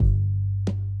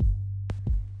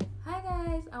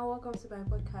and welcome to my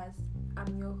podcast.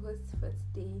 I'm your host for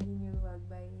today, Nino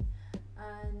Wagbai,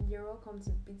 and you're welcome to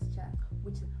Beat Chat,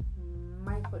 which is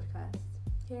my podcast.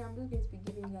 Here, I'm just going to be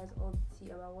giving you guys all the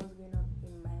tea about what's going on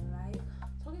in my life.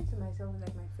 Talking to myself is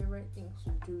like my favorite thing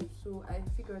to do, so I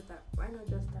figured that why not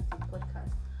just start a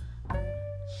podcast and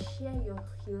share your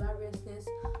hilariousness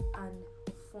and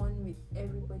fun with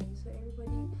everybody. So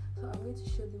I'm going to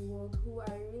show the world who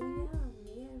I really am.